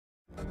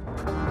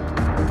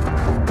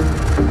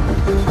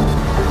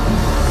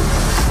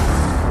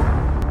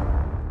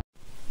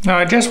Now,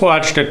 I just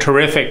watched a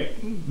terrific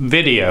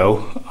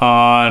video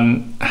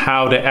on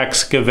how to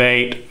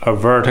excavate a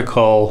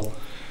vertical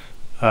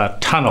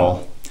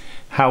tunnel.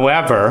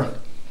 However,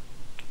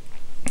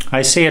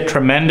 I see a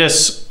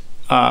tremendous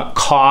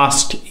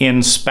cost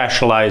in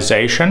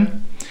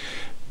specialization,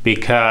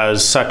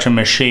 because such a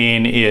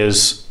machine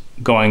is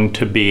going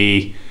to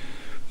be,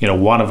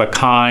 one of a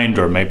kind,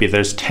 or maybe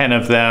there's 10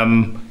 of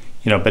them,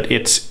 but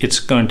it's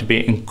going to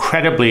be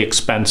incredibly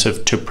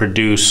expensive to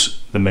produce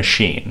the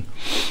machine.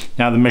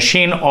 Now, the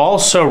machine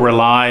also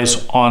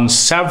relies on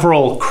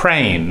several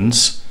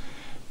cranes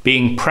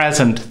being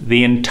present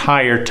the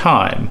entire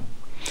time.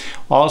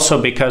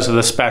 Also, because of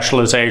the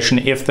specialization,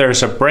 if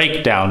there's a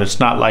breakdown, it's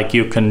not like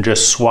you can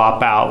just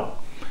swap out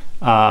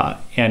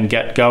and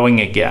get going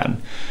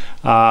again.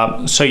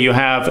 So you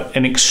have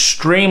an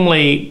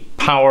extremely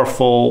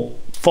powerful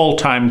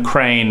full-time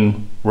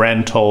crane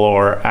rental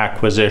or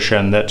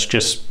acquisition that's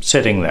just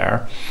sitting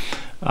there.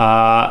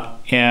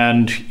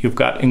 And you've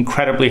got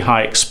incredibly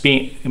high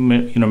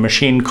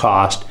machine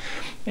cost.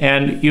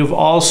 And you've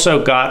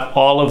also got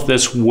all of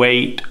this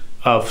weight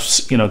of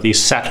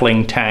these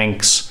settling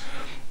tanks,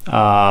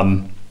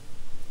 to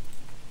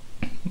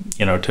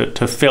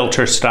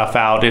filter stuff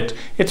out.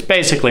 It's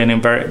basically a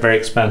very, very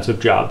expensive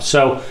job.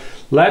 So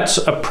let's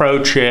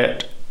approach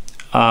it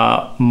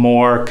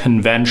more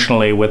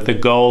conventionally, with the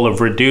goal of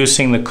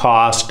reducing the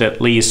cost at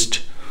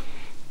least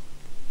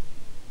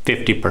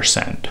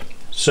 50%.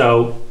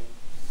 So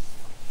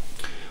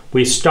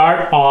we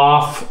start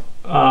off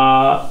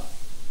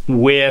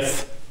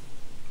with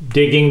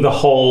digging the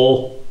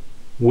hole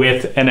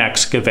with an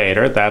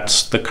excavator.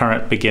 That's the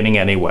current beginning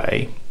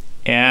anyway.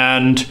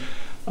 And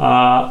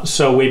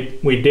so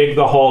we dig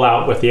the hole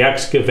out with the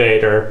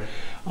excavator.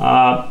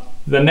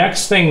 The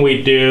next thing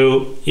we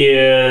do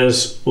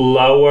is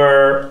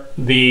lower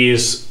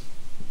these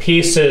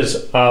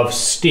pieces of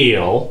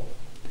steel.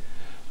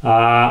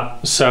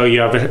 So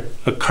you have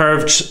a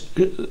curved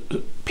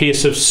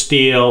piece of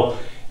steel,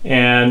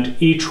 and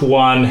each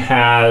one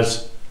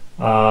has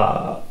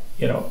a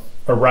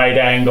right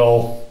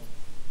angle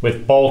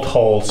with bolt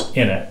holes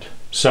in it,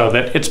 so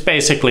that it's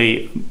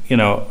basically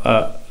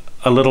a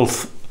little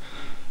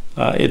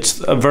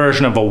it's a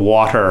version of a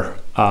water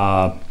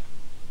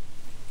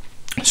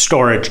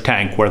storage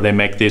tank, where they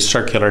make these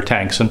circular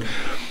tanks. And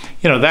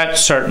that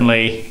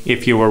certainly,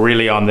 if you were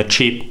really on the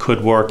cheap,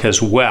 could work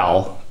as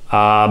well.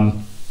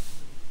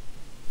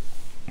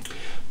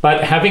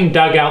 But having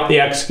dug out the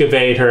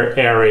excavator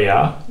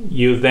area,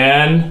 you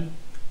then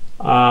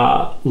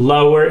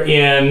lower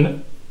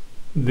in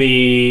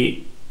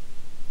the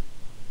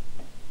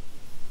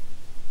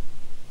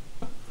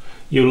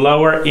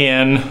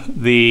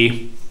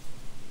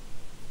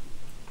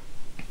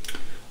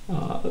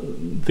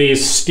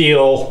these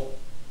steel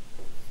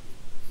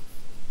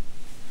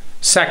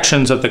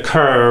sections of the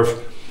curve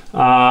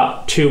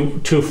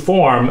to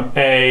form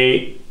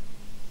a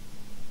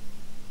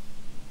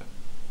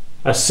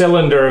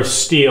cylinder of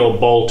steel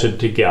bolted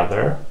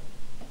together,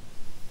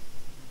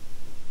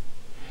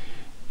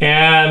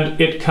 and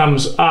it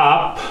comes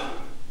up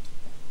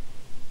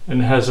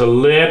and has a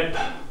lip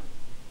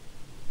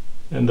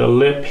and a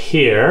lip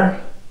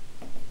here,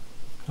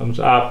 comes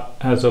up,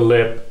 has a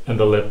lip and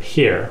a lip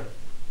here.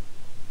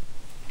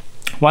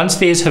 Once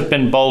these have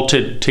been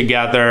bolted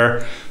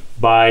together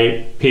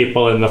by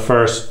people in the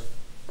first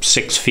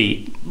 6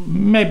 feet,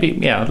 maybe,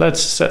 yeah,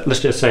 let's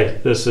just say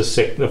this is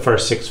the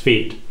first 6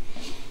 feet.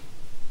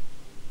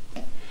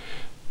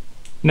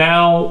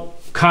 Now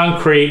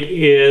concrete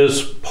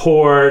is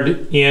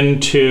poured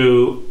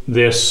into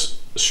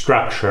this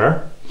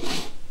structure,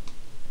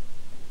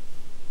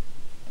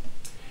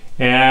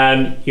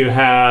 and you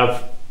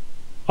have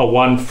a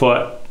 1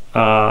 foot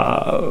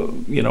a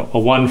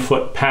 1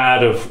 foot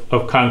pad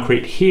of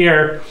concrete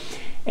here,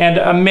 and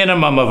a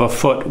minimum of a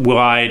foot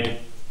wide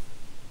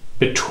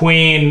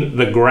between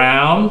the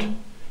ground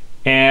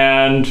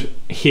and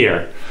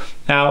here.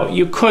 Now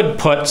you could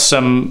put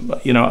some,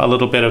 a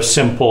little bit of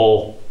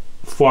simple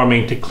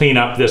forming to clean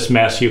up this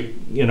mess, a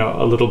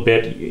little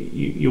bit.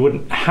 You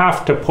wouldn't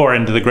have to pour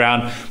into the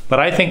ground, but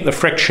I think the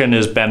friction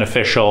is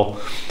beneficial,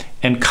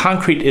 and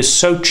concrete is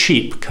so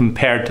cheap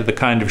compared to the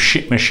kind of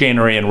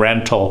machinery and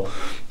rental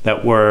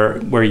that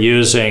we're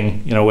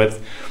using,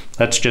 with,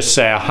 let's just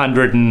say,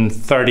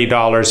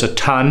 $130 a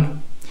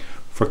ton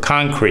for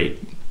concrete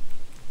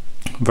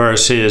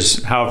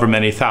versus however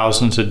many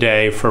thousands a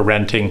day for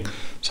renting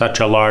such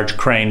a large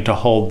crane to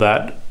hold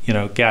that,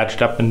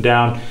 gadget up and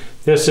down.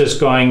 This is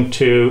going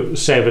to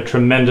save a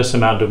tremendous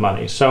amount of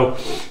money. So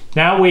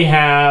now we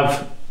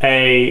have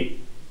a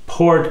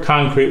poured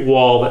concrete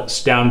wall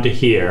that's down to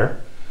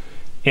here,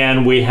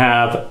 and we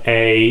have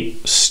a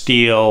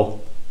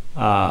steel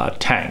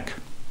tank.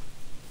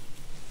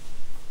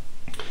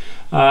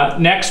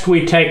 Next,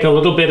 we take a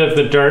little bit of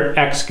the dirt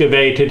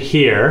excavated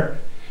here,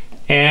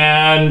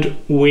 and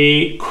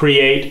we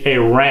create a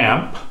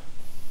ramp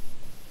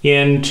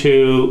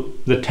into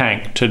the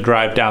tank to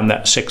drive down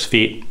that 6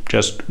 feet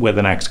just with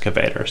an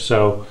excavator.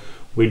 So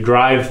we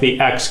drive the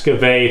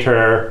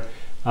excavator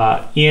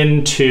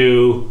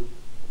into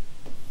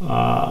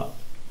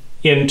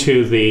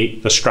into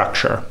the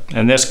structure.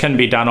 And this can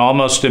be done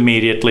almost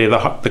immediately.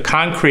 The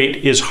concrete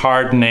is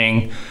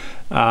hardening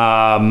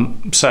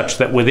such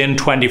that within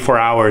 24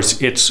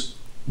 hours it's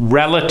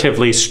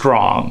relatively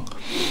strong.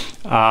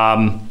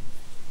 And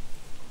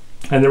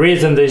the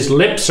reason these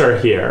lips are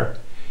here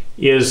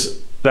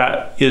is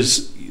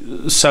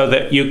so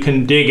that you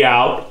can dig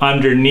out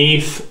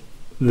underneath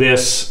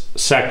this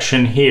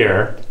section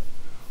here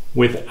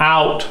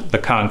without the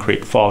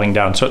concrete falling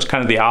down. So it's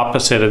kind of the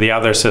opposite of the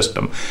other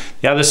system.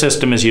 The other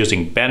system is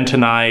using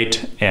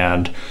bentonite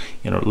and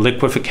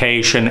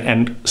liquefaction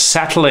and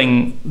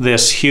settling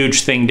this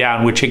huge thing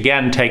down, which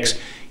again takes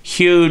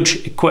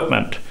huge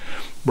equipment.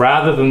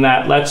 Rather than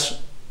that, let's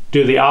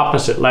do the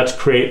opposite. Let's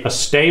create a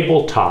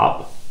stable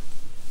top.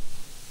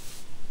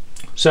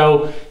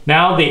 So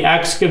now the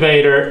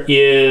excavator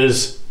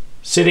is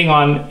sitting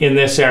in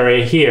this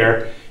area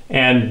here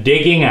and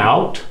digging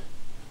out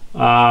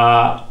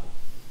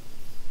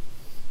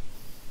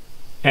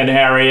an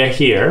area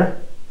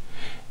here,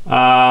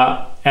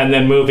 and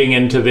then moving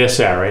into this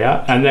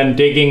area, and then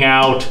digging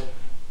out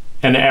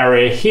an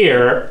area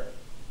here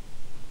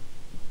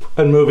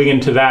and moving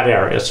into that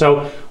area.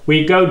 So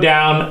we go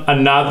down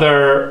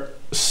another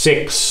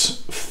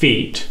 6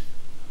 feet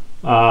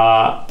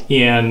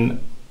in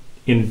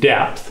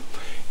depth.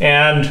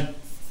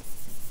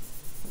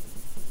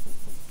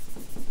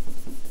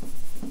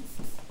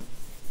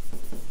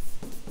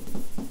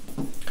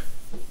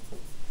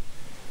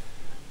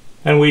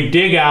 And we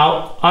dig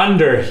out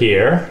under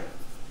here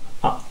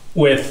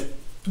with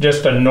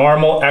just a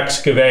normal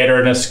excavator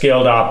and a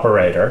skilled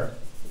operator.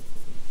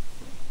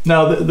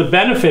 Now the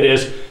benefit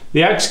is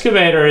the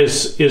excavator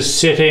is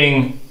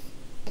sitting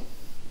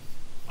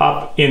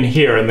up in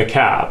here in the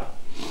cab,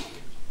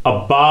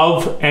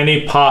 above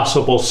any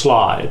possible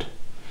slide.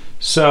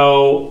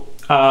 So,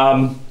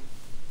 and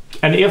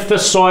if the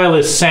soil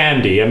is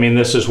sandy, I mean,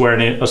 this is where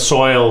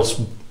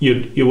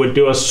you would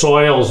do a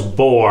soils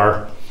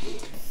bore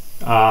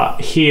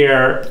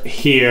here,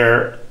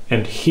 here,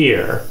 and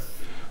here,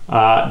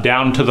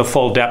 down to the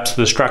full depths of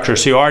the structure.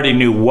 So you already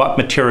knew what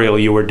material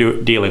you were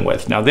dealing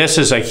with. Now this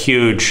is a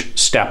huge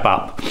step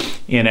up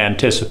in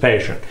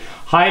anticipation.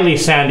 Highly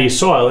sandy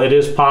soil, it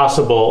is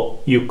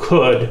possible you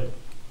could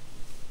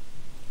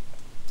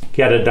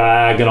get a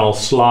diagonal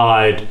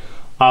slide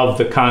of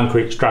the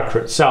concrete structure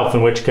itself,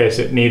 in which case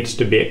it needs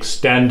to be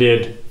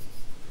extended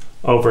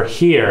over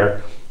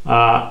here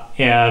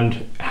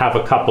and have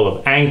a couple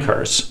of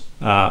anchors,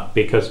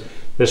 because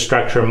this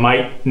structure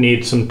might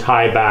need some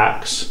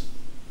tiebacks,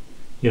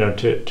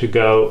 to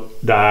go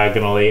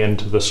diagonally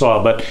into the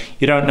soil. But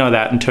you don't know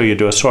that until you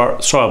do a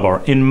soil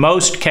bore. In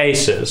most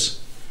cases,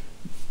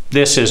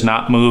 this is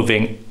not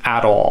moving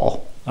at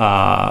all.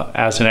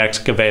 As an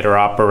excavator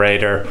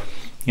operator,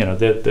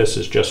 this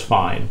is just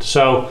fine.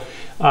 So,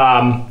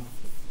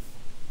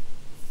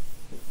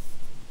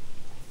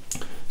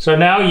 so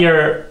now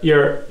you're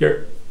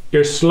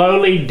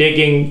slowly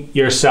digging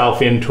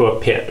yourself into a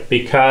pit,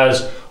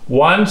 because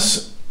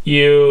once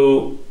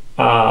you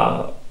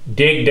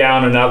dig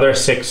down another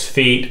 6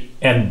 feet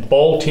and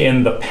bolt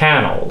in the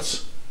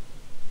panels,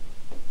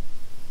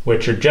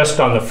 which are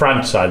just on the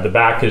front side, the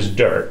back is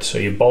dirt, so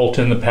you bolt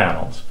in the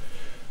panels,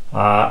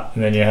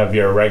 and then you have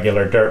your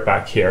regular dirt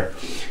back here.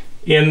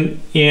 In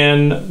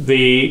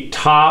the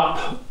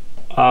top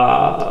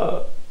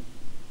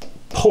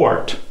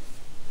port,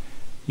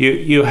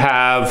 you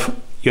have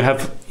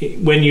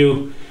when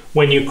you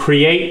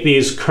create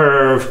these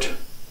curved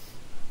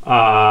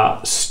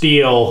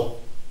steel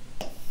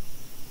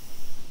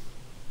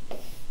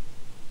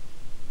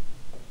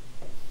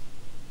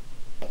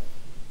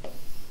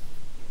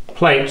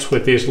plates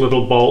with these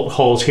little bolt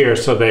holes here,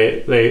 so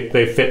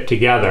they fit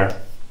together.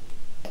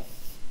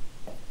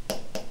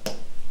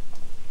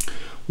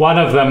 One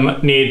of them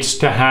needs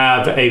to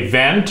have a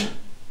vent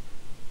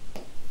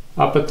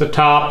up at the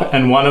top,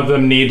 and one of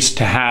them needs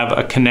to have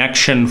a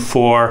connection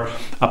for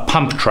a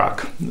pump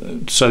truck,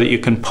 so that you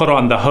can put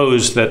on the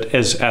hose that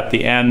is at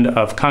the end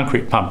of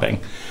concrete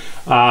pumping,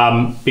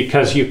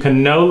 because you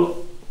can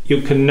no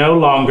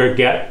longer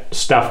get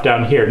stuff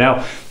down here.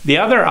 Now, the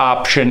other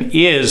option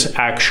is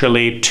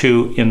actually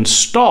to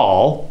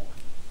install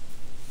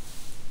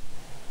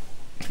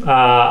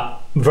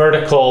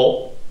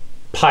vertical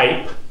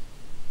pipe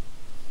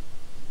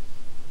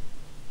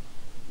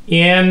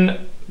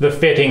in the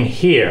fitting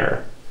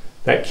here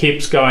that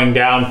keeps going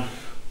down.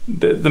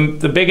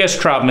 The biggest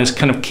problem is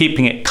kind of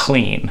keeping it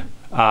clean.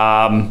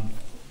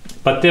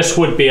 But this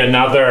would be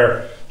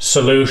another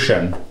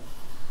solution,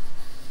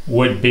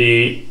 would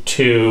be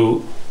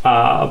to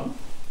have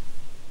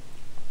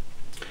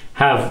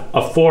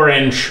a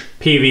 4-inch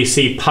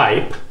PVC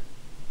pipe,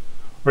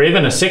 or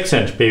even a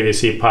 6-inch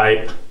PVC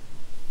pipe,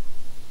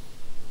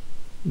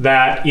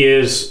 that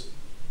is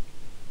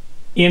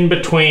in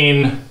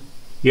between.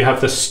 You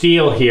have the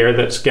steel here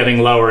that's getting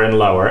lower and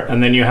lower,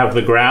 and then you have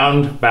the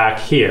ground back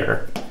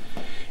here.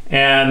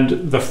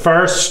 And the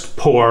first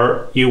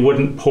pour, you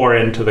wouldn't pour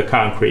into the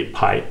concrete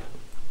pipe.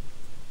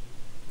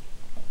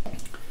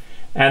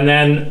 And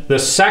then the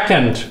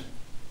second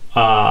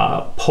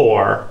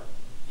pour,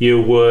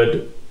 you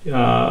would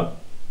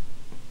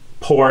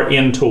pour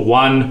into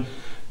one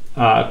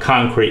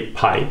concrete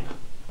pipe.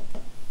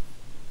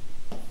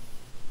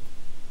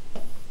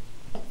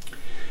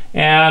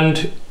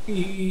 And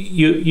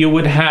you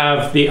would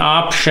have the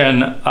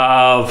option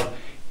of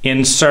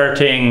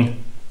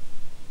inserting,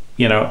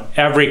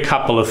 every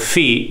couple of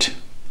feet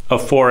a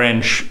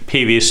 4-inch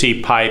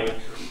PVC pipe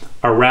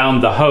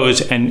around the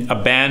hose and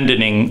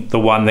abandoning the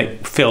one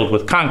that filled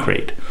with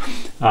concrete.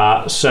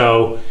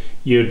 So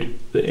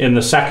in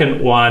the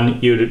second one,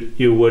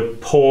 you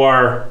would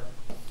pour.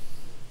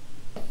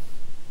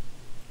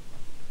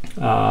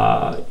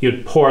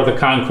 You'd pour the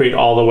concrete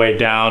all the way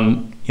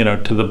down,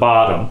 to the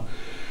bottom.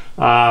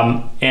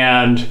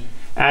 And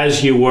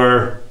as you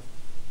were,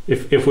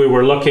 if we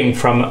were looking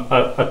from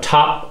a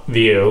top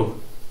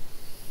view,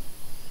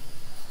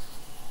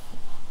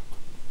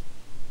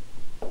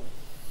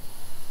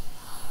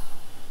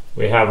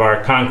 we have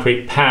our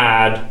concrete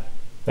pad,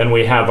 then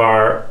we have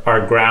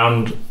our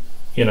ground,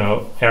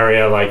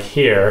 area like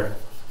here.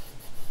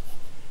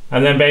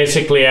 And then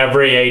basically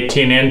every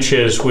 18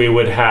 inches we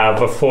would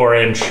have a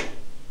 4-inch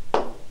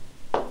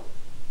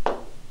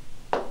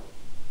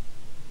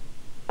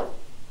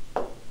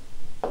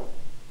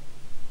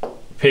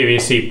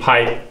PVC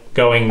pipe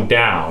going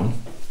down.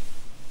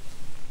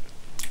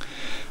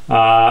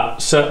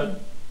 So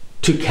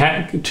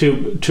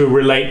to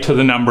relate to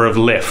the number of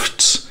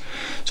lifts.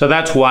 So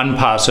that's one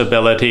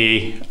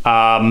possibility.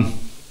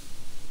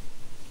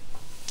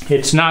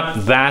 It's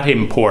not that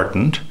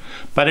important,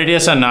 but it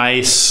is a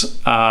nice,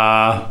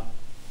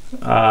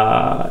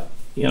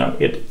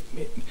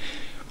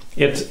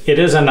 it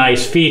is a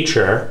nice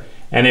feature.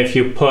 And if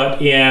you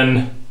put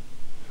in,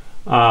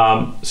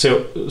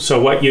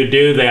 so what you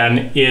do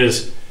then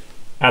is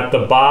at the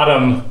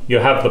bottom, you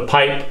have the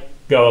pipe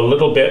go a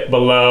little bit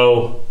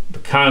below the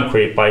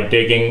concrete by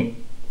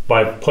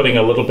putting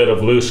a little bit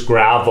of loose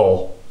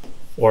gravel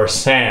or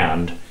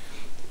sand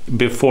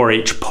before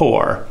each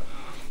pour.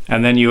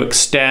 And then you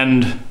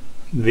extend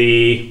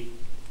the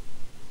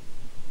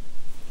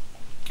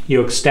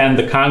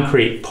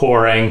concrete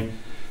pouring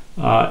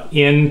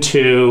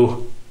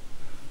into,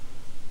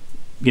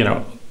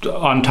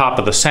 on top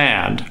of the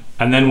sand.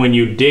 And then when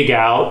you dig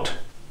out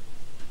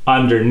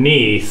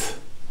underneath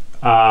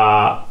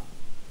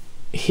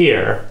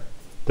here,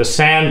 the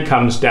sand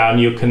comes down.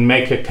 You can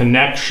make a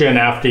connection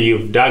after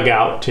you've dug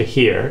out to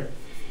here.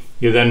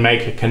 You then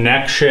make a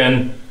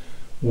connection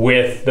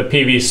with the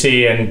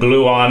PVC and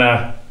glue on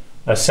a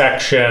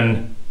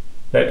section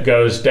that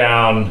goes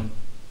down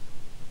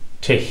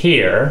to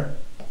here.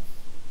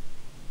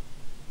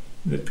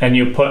 And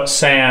you put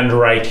sand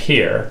right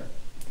here.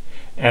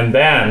 And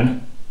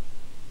then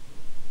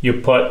you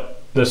put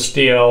the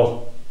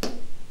steel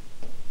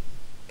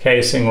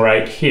casing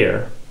right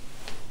here.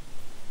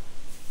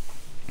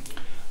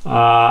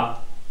 And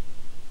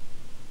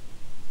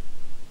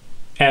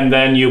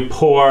then you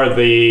pour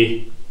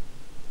the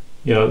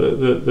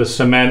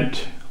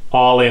cement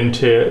all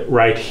into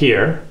right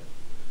here,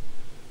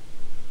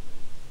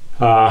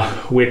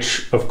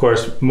 which of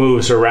course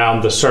moves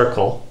around the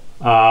circle.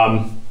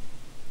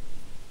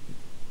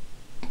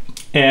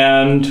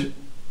 And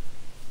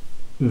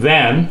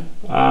then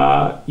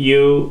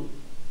you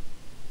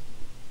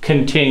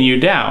continue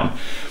down.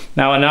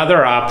 Now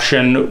another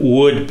option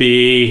would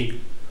be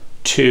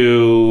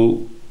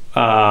to,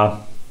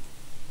 now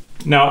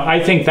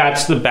I think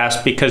that's the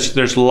best because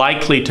there's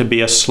likely to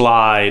be a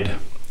slide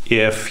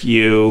if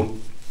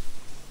you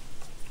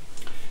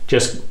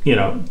just,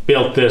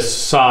 built this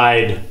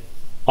side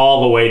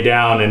all the way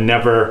down and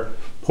never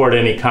poured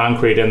any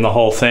concrete in the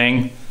whole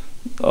thing,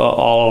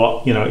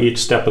 each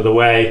step of the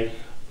way.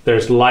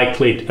 There's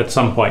likely at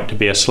some point to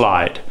be a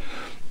slide.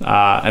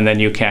 And then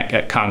you can't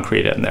get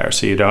concrete in there,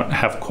 so you don't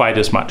have quite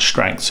as much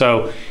strength.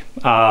 So,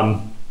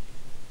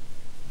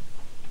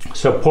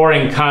 so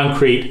pouring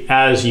concrete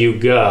as you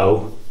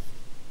go.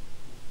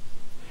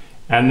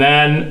 And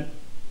then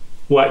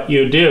what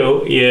you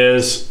do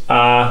is,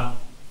 you're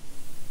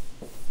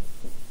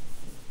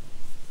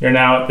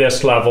now at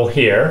this level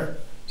here.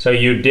 So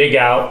you dig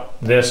out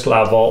this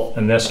level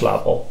and this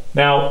level.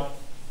 Now,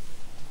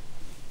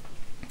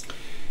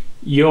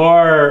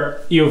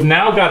 you've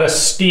now got a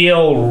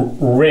steel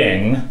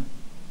ring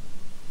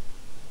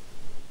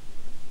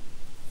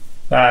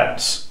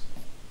that's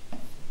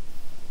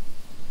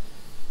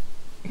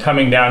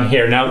coming down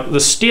here. Now the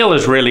steel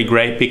is really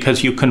great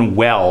because you can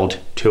weld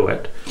to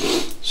it.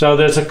 So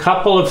there's a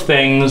couple of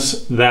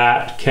things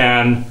that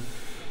can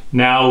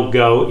now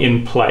go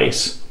in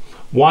place.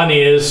 One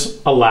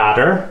is a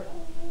ladder,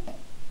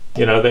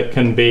 that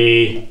can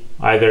be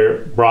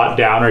either brought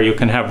down or you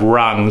can have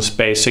rungs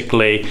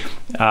basically,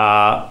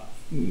 and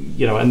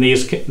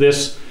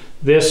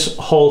this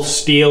whole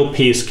steel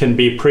piece can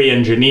be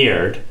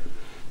pre-engineered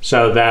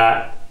so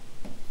that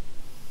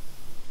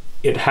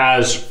it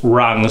has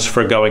rungs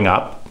for going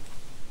up.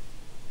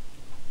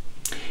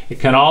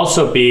 It can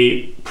also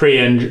be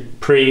fabricated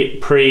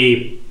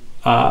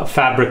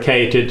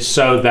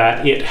so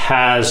that it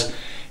has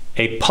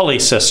a pulley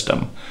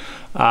system.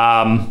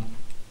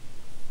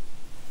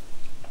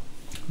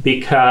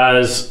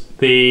 because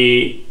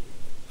the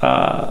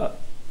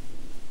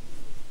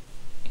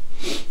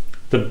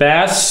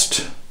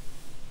best,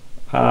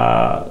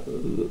 the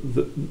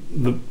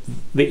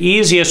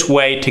easiest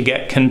way to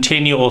get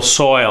continual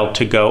soil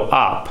to go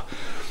up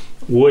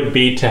would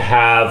be to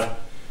have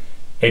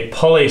a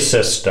pulley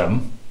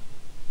system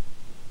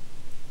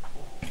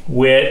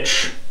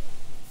which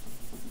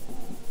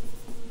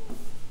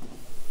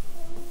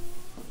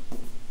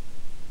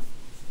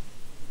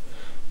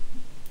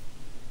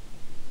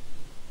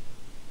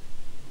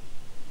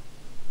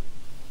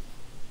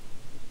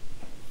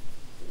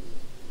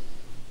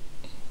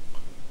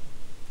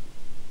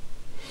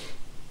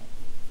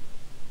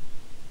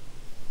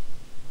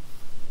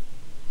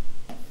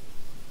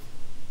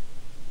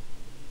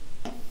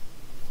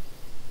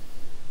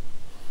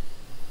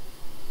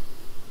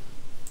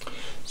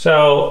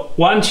So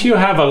once you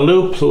have a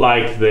loop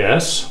like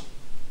this,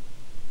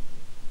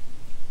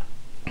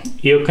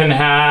 you can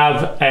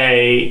have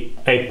a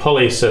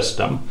pulley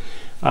system.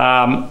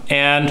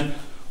 And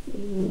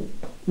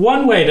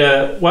one way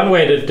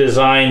to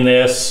design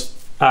this,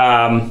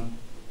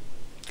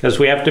 because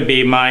we have to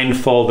be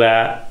mindful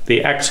that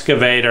the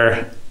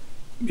excavator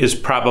is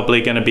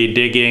probably going to be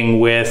digging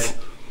with,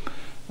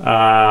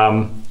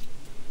 let's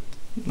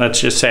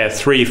just say, a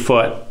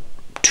 3-foot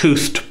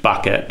toothed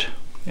bucket.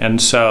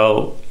 And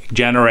so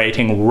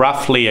generating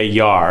roughly a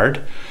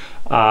yard.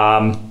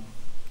 There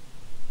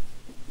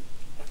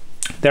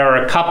are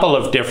a couple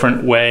of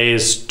different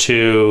ways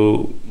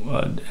to,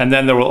 and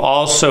then there will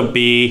also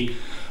be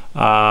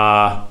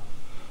at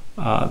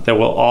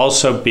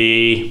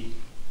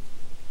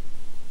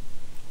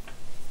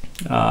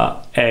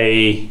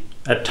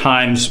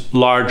times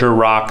larger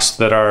rocks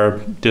that are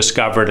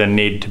discovered and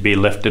need to be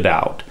lifted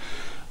out.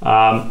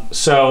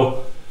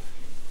 So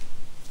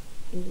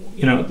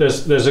you know,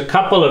 there's a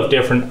couple of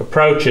different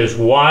approaches.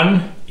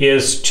 One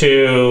is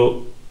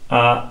to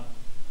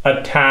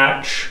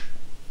attach,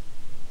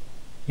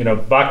 you know,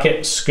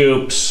 bucket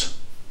scoops,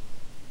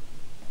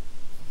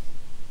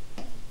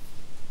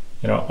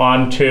 you know,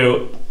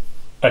 onto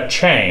a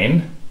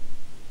chain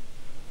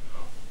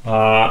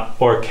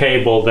or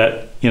cable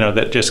that, you know,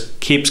 that just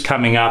keeps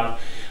coming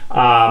up,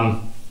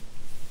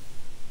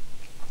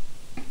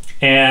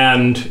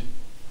 and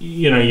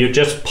you know, you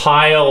just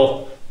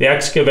pile. The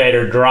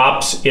excavator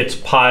drops its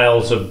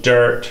piles of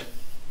dirt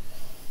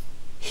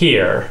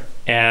here,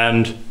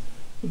 and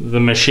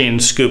the machine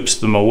scoops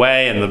them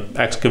away, and the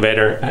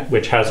excavator,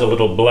 which has a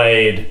little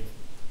blade,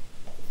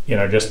 you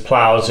know, just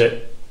plows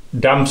it,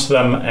 dumps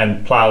them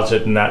and plows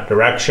it in that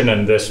direction,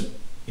 and this,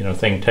 you know,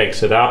 thing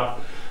takes it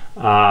up.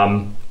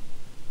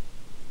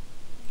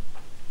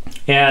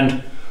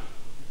 And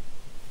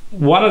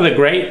one of the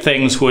great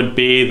things would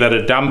be that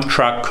a dump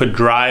truck could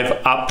drive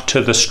up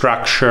to the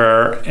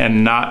structure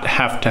and not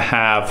have to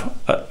have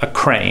a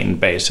crane,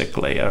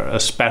 basically,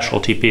 a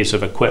specialty piece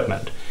of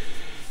equipment.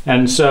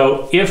 And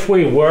so if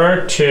we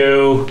were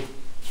to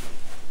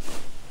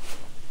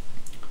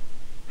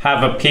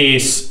have a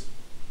piece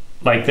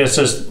like this,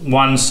 is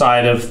one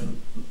side of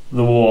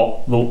the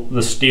wall,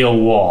 the steel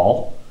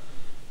wall,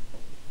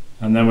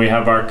 and then we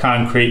have our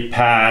concrete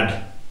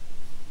pad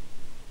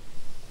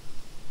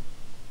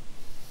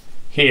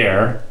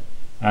here,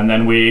 and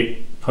then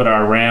we put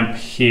our ramp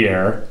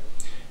here,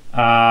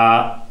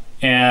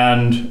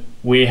 and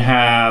we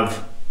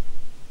have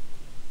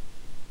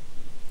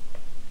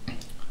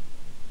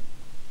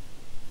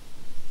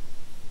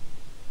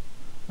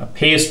a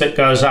piece that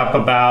goes up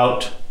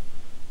about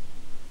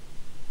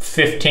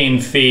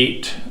 15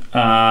 feet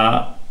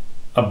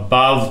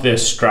above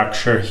this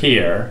structure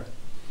here.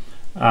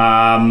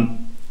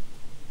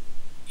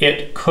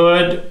 It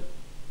could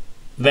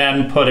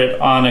then put it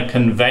on a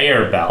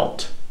conveyor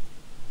belt.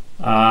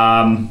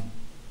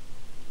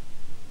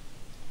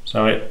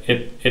 So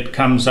it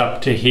comes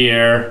up to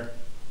here,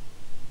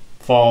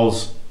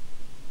 falls,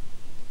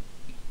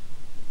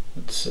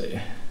 let's see.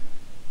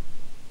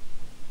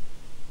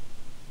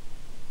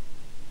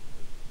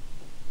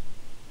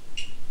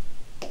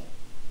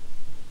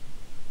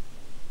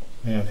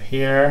 We have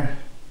here,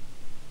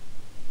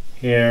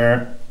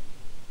 here,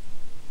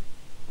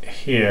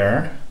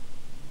 here.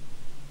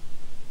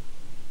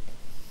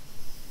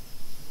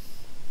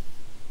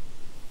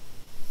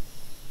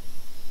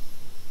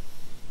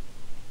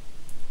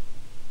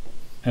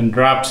 And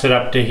drops it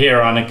up to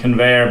here on a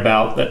conveyor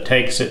belt that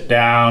takes it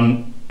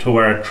down to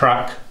where a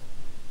truck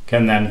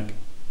can then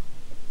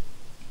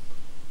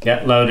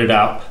get loaded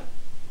up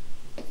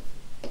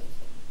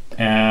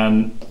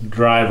and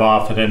drive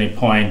off at any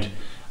point.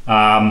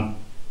 And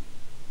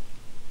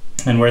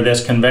where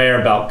this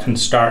conveyor belt can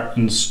start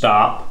and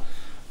stop.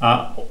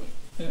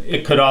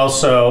 It could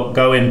also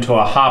go into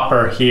a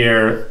hopper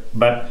here,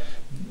 but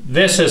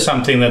this is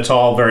something that's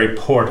all very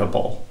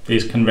portable.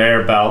 These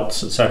conveyor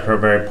belts, etc., are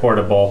very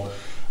portable.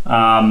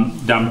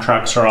 Dump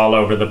trucks are all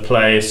over the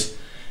place,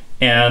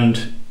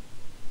 and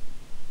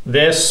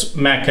this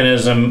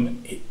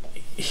mechanism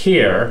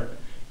here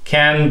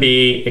can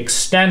be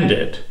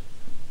extended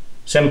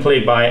simply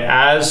by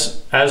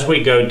as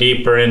we go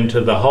deeper into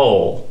the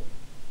hole,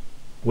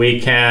 we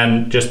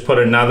can just put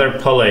another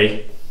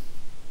pulley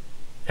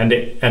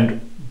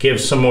and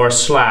give some more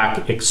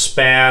slack,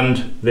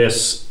 expand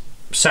this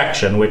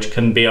section, which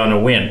can be on a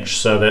winch,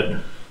 so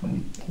that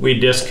we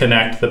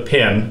disconnect the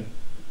pin,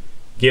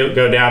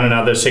 go down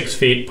another 6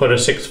 feet, put a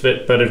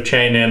 6-foot bit of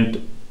chain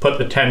in, put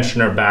the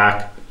tensioner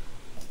back,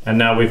 and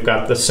now we've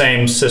got the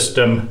same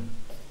system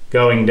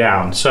going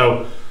down.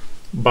 So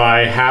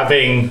by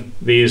having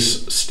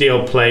these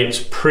steel plates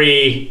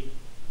puzzled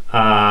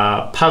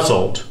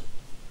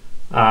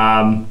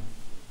and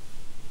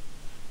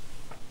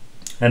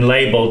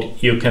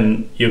labeled, you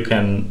can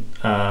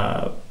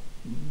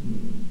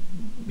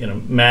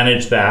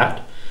manage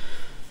that.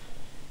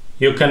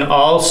 You can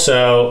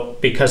also,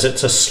 because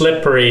it's a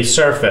slippery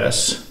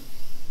surface,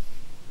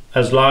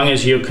 as long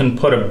as you can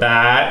put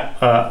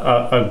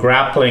a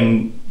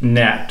grappling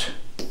net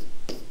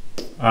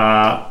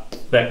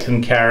that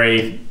can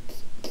carry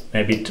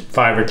maybe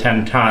 5 or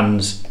 10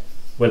 tons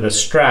with a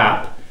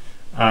strap,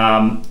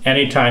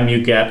 anytime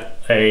you get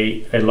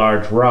a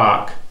large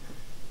rock,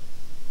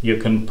 you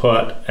can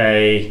put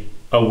a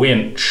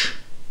winch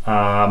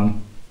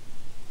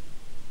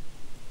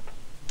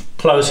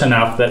close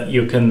enough that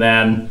you can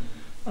then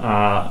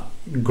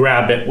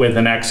grab it with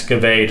an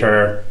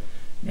excavator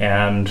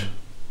and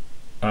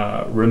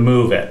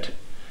remove it.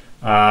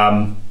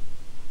 And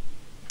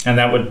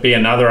that would be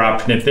another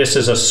option. If this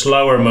is a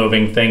slower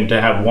moving thing,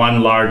 to have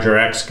one larger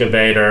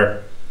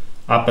excavator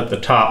up at the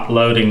top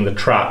loading the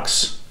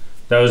trucks.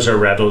 Those are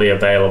readily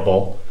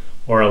available.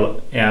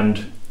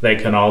 And they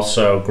can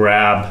also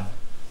grab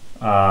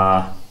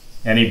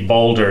any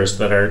boulders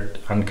that are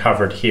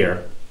uncovered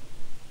here.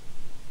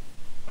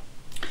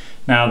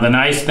 Now the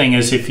nice thing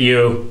is if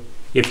you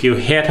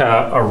hit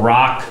a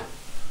rock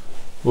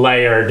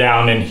layer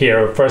down in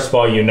here, first of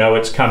all, you know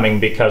it's coming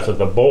because of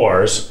the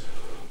bores,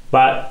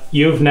 but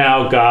you've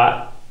now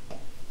got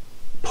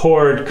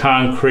poured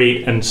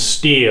concrete and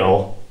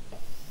steel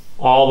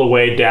all the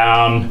way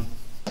down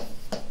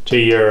to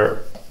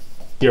your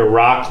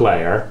rock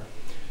layer.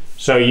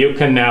 So you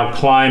can now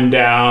climb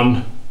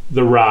down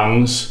the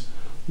rungs,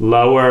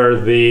 lower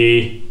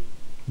the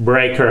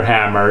breaker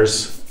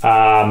hammers,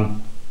 to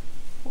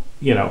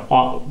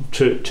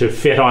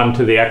fit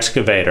onto the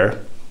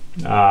excavator,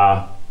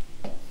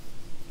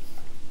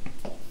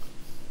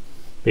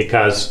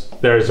 because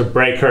there's a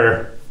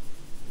breaker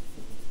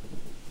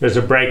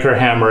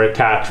hammer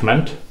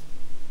attachment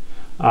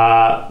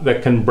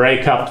that can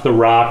break up the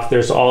rock.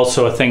 There's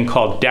also a thing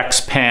called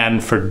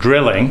Dexpan for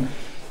drilling,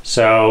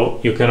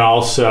 so you can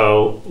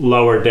also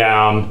lower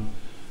down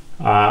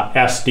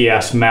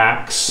SDS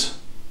Max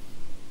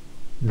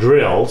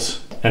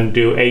drills and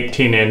do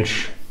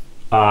 18-inch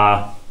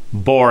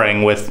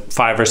boring with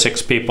 5 or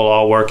 6 people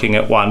all working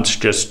at once,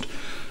 just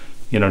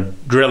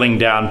drilling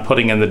down,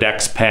 putting in the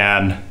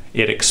Dexpan.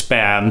 It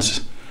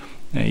expands.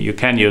 You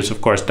can use, of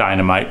course,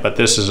 dynamite, but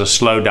this is a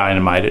slow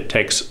dynamite. It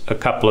takes a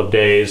couple of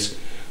days.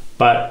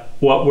 But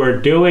what we're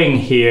doing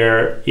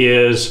here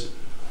is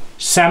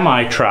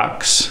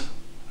semi-trucks,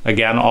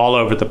 again, all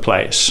over the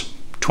place.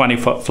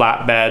 20-foot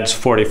flatbeds,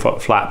 40-foot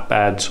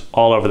flatbeds,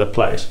 all over the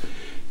place,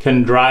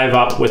 can drive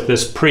up with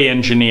this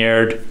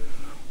pre-engineered,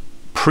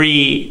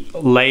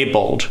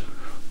 pre-labeled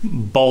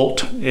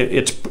bolt.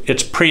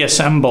 It's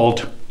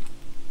pre-assembled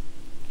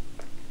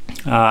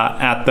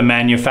at the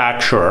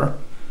manufacturer,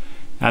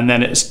 and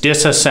then it's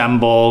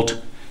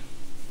disassembled,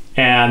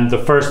 and the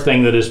first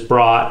thing that is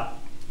brought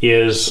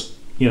is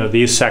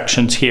these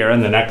sections here,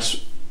 and the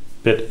next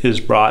bit is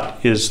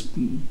brought is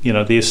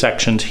these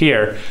sections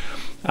here.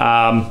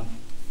 Now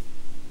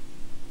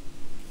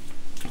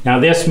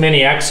this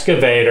mini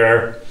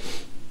excavator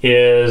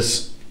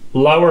is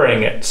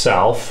lowering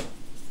itself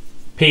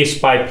piece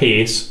by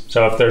piece,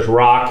 so if there's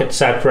rock,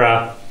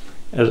 etc.,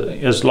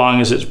 as long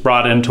as it's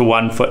brought into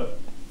 1 foot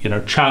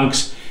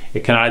chunks,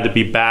 it can either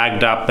be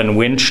bagged up and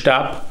winched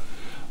up,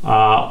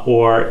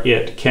 or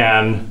it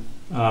can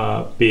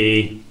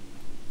be,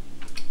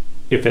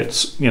 if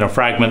it's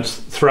fragments,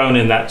 thrown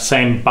in that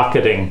same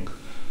bucketing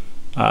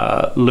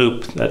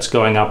loop that's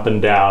going up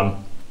and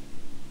down.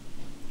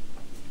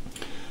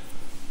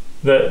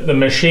 The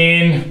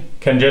machine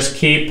can just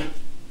keep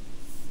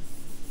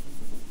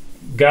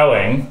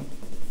going,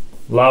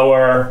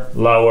 lower,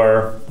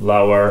 lower,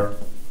 lower,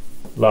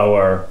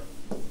 lower,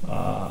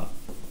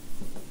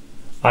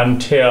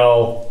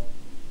 until,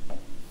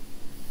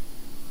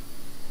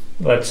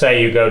 let's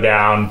say you go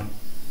down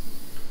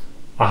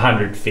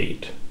 100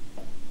 feet.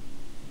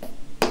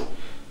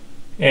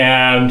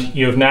 And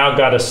you've now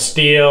got a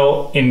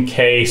steel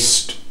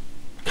encased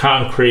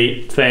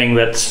concrete thing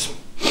that's,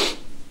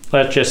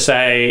 let's just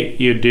say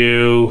you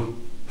do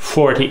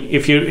 40,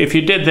 if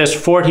you did this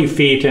 40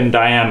 feet in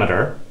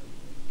diameter,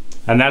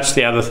 and that's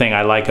the other thing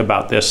I like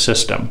about this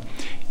system,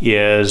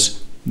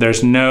 is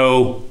there's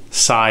no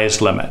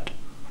size limit.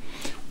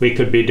 We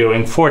could be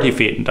doing 40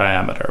 feet in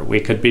diameter, we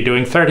could be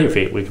doing 30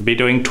 feet, we could be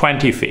doing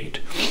 20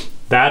 feet.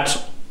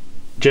 That's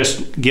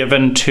just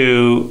given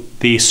to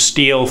the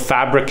steel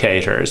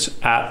fabricators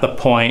at the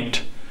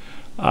point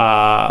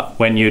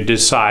when you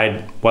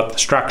decide what the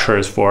structure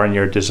is for in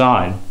your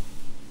design.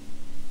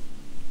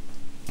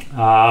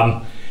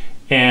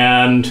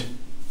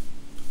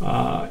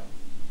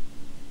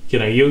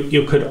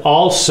 You could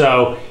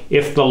also,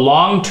 if the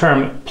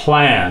long-term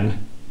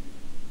plan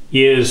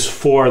is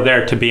for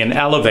there to be an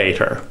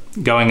elevator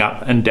going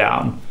up and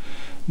down,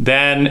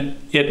 then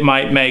it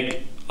might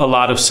make a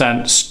lot of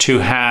sense to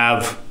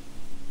have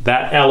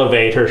that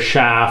elevator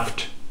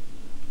shaft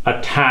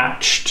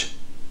attached,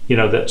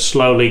 that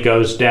slowly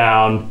goes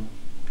down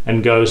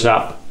and goes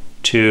up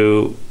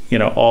to,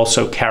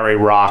 also carry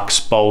rocks,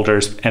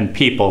 boulders, and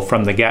people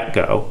from the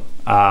get-go.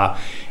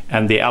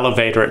 And the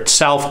elevator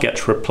itself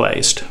gets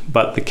replaced,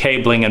 but the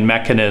cabling and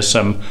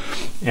mechanism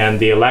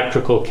and the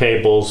electrical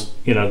cables,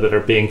 that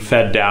are being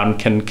fed down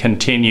can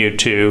continue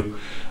to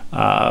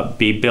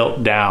be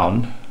built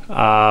down,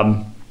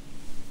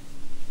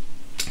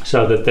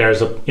 so that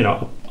there's a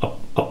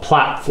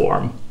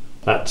platform,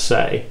 let's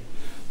say,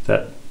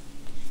 that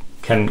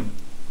can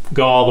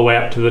go all the way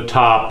up to the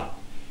top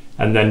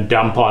and then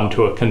dump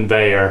onto a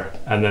conveyor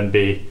and then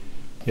be,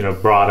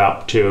 brought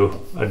up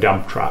to a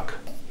dump truck.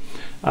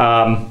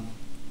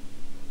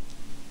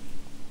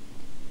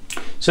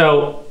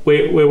 So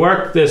we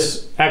worked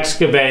this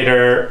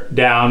excavator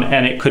down,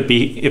 and it could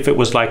be, if it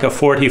was like a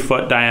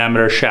 40-foot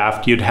diameter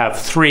shaft, you'd have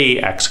 3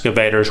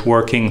 excavators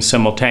working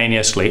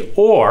simultaneously.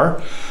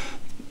 Or,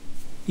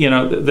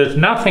 there's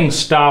nothing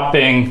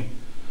stopping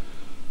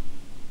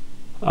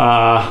 2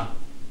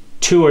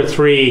 or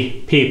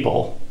 3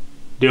 people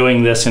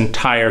doing this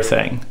entire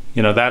thing.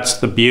 That's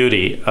the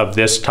beauty of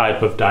this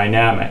type of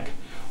dynamic.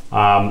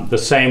 The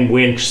same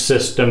winch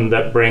system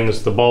that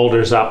brings the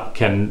boulders up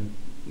can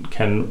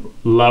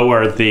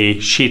lower the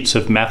sheets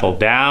of metal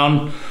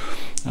down.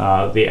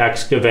 The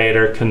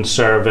excavator can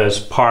serve as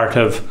part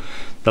of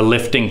the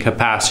lifting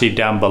capacity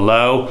down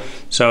below.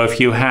 So if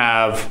you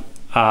have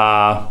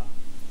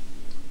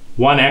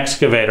one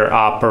excavator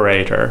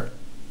operator,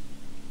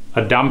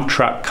 a dump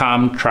truck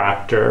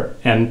contractor,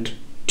 and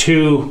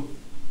 2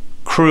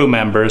 crew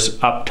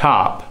members up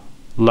top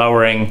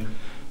lowering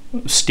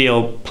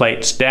steel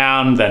plates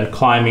down, then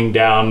climbing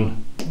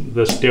down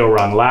the steel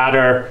run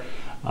ladder,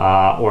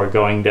 or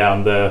going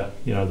down the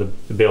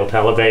built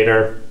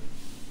elevator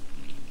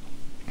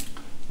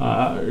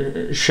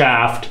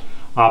shaft,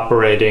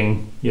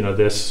 operating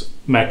this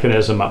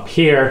mechanism up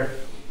here.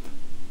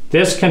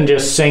 This can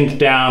just sink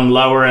down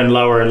lower and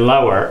lower and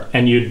lower,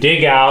 and you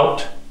dig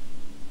out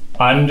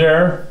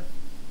under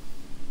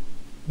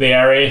the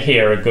area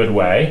here a good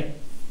way.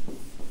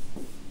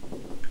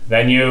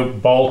 Then you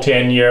bolt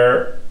in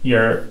your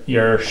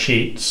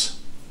sheets,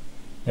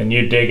 and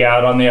you dig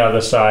out on the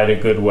other side a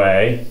good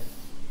way,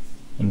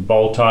 and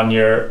bolt on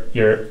your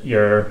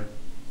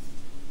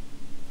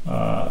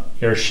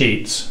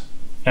sheets,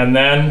 and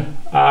then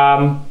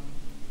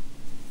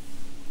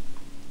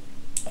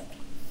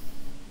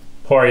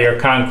pour your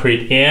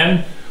concrete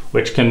in,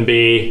 which can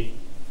be,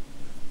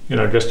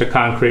 just a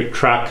concrete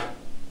truck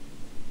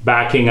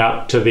backing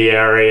up to the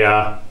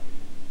area,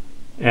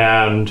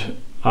 and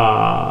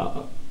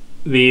the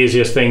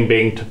easiest thing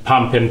being to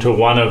pump into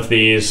one of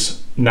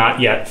these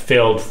not yet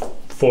filled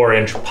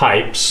 4-inch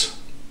pipes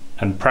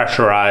and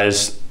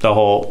pressurize the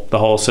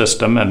whole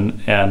system,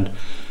 and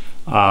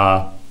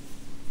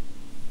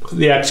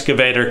the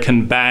excavator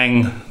can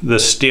bang the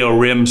steel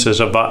rims as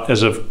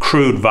a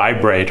crude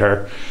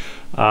vibrator,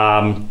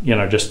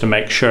 just to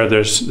make sure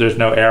there's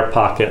no air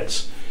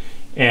pockets.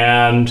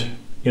 And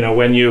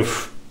when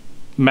you've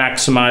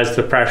maximized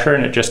the pressure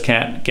and it just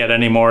can't get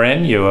any more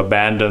in, you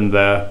abandon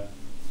the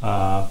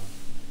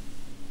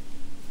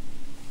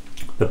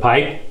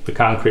pipe. The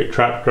concrete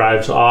truck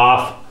drives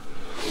off,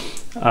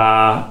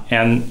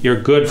 and you're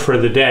good for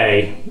the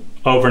day.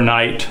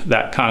 Overnight,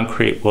 that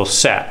concrete will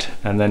set,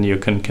 and then you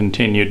can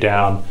continue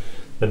down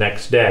the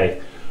next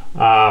day.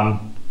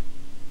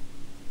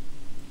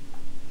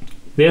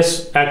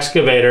 This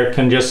excavator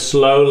can just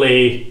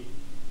slowly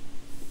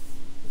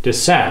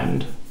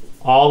descend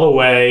all the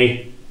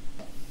way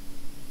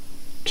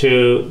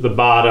to the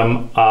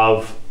bottom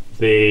of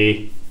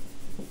the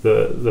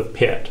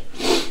pit.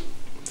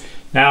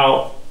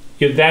 Now,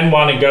 you then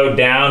want to go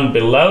down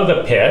below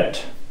the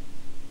pit,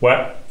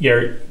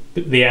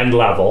 the end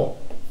level,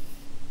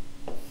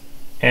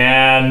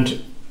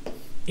 and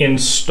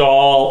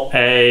install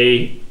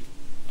a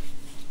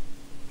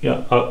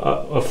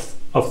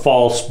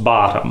false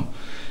bottom.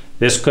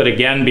 This could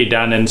again be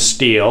done in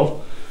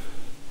steel,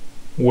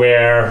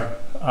 where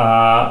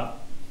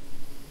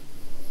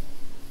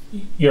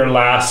your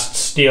last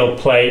steel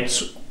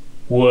plates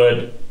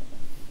would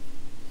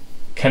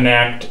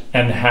connect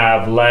and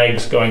have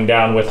legs going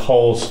down with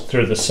holes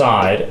through the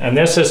side. And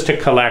this is to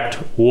collect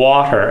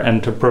water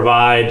and to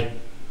provide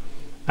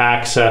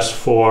access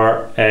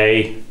for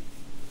a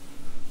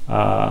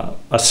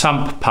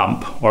sump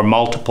pump or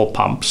multiple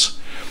pumps.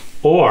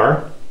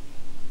 Or,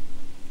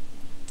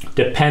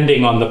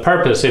 depending on the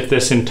purpose, if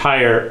this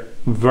entire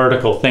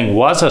vertical thing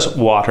was a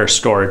water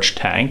storage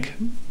tank,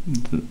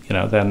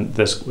 then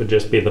this would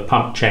just be the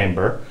pump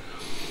chamber.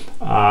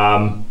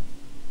 And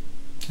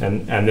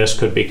this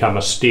could become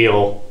a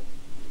steel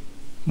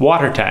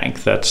water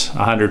tank that's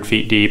 100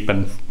 feet deep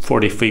and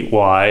 40 feet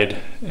wide,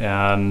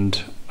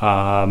 and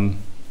a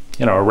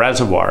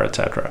reservoir,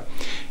 etc.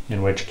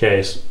 In which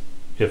case,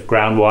 if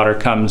groundwater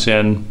comes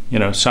in,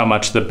 so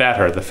much the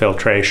better. The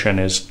filtration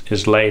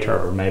is later,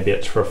 or maybe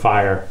it's for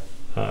fire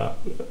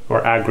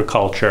or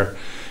agriculture,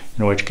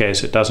 in which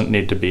case it doesn't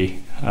need to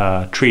be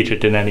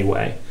treated in any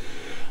way.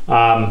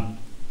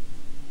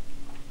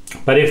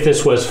 But if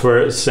this was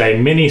for, say,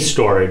 mini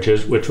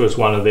storages, which was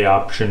one of the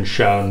options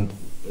shown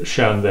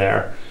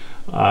there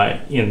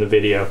in the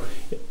video,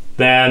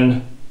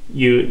 then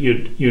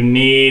you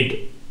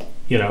need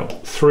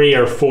 3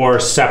 or 4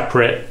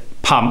 separate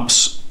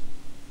pumps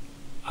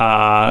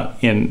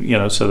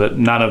so that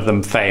none of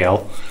them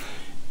fail,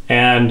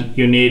 and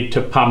you need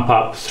to pump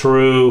up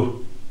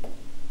through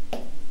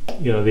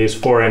these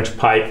 4-inch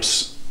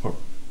pipes,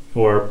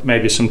 or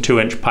maybe some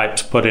 2-inch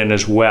pipes put in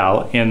as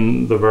well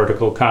in the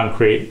vertical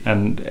concrete,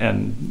 and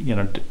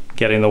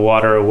getting the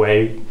water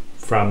away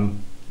from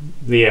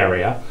the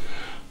area,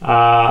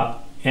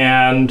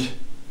 and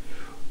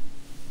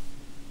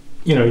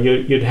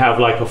you'd have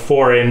like a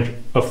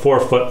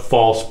 4-foot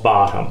false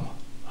bottom,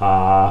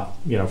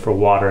 for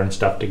water and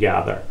stuff to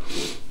gather.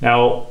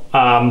 Now,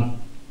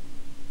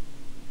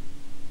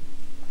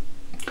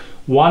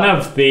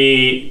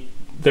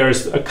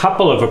 there's a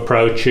couple of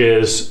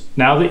approaches.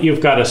 Now that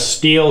you've got a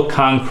steel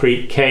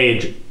concrete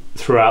cage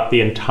throughout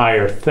the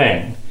entire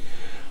thing,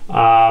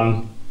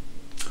 one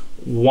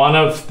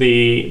of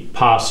the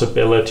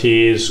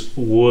possibilities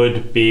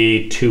would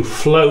be to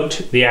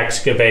float the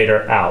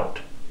excavator out.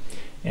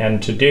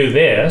 And to do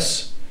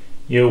this,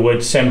 you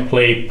would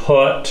simply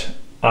put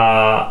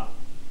a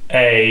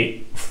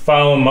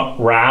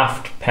foam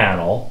raft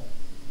panel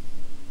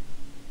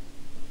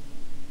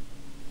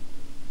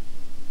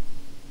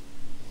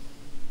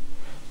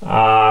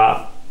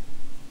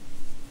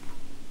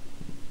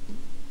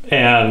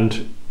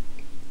and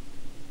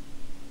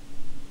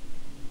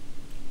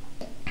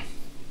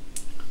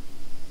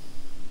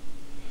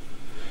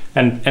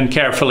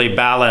carefully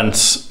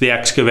balance the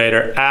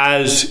excavator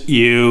as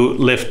you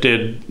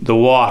lifted the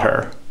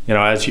water,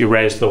 as you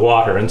raised the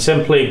water. And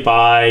simply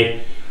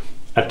by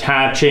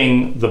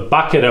attaching the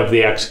bucket of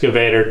the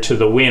excavator to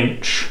the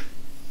winch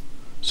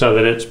so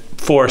that it's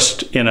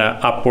forced in an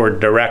upward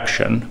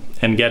direction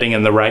and getting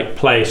in the right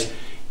place,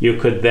 you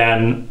could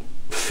then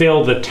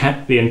fill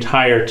the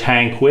entire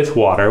tank with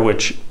water,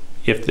 which,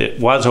 if it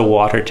was a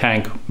water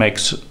tank,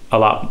 makes a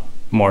lot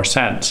more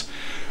sense,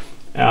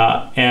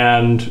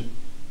 and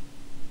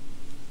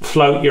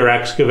float your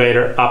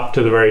excavator up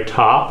to the very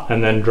top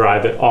and then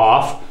drive it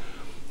off.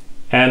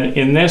 And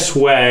in this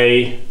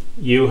way,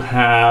 you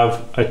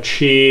have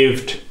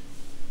achieved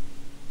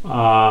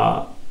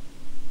the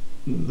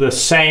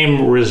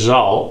same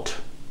result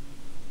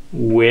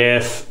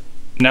with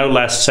no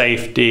less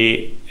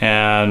safety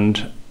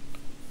and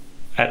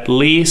at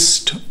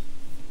least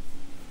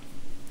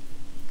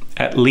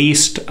a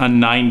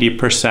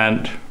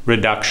 90%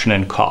 reduction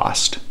in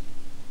cost.